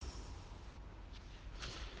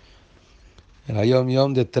El Hayom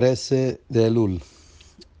Yom de 13 de Elul.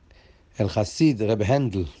 El Hasid Reb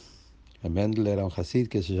Hendel. Reb Hendel era un Hasid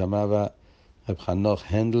que se llamaba Reb Hanoch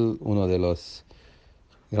Hendel, uno de los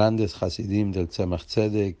grandes Hasidim del Tzemach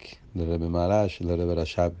Tzedek, del Rebbe Maharash, del Rebbe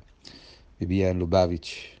Rashab. Vivía en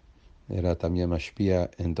Lubavitch. Era también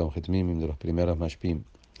mashpia en Tomchit Mimim, de los primeros mashpim.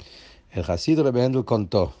 El Hasid Reb Hendel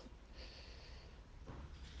contó: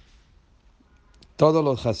 todos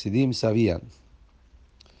los Hasidim sabían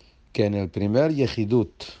que en el primer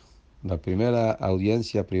Yehidut, la primera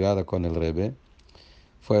audiencia privada con el Rebbe,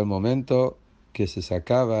 fue el momento que se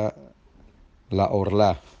sacaba la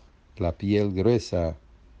orla, la piel gruesa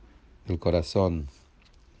del corazón.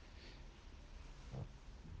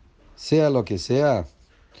 Sea lo que sea,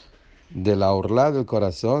 de la orla del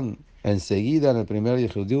corazón, enseguida en el primer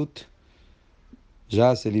Yehudut,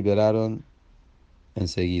 ya se liberaron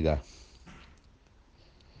enseguida.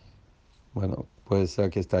 Bueno, puede ser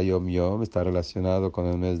que esta Yom Yom está relacionado con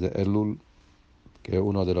el mes de Elul, que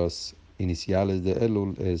uno de los iniciales de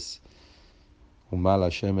Elul es Umal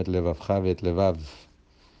Hashem et levavcha et levav,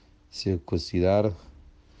 circuncidar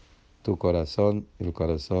tu corazón y el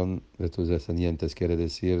corazón de tus descendientes. Quiere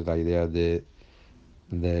decir la idea de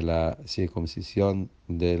la circuncisión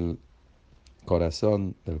del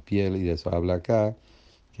corazón, del piel, y de eso habla acá,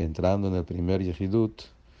 que entrando en el primer Yehidut,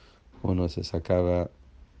 uno se sacaba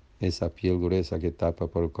esa piel gruesa que tapa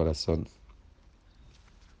por el corazón.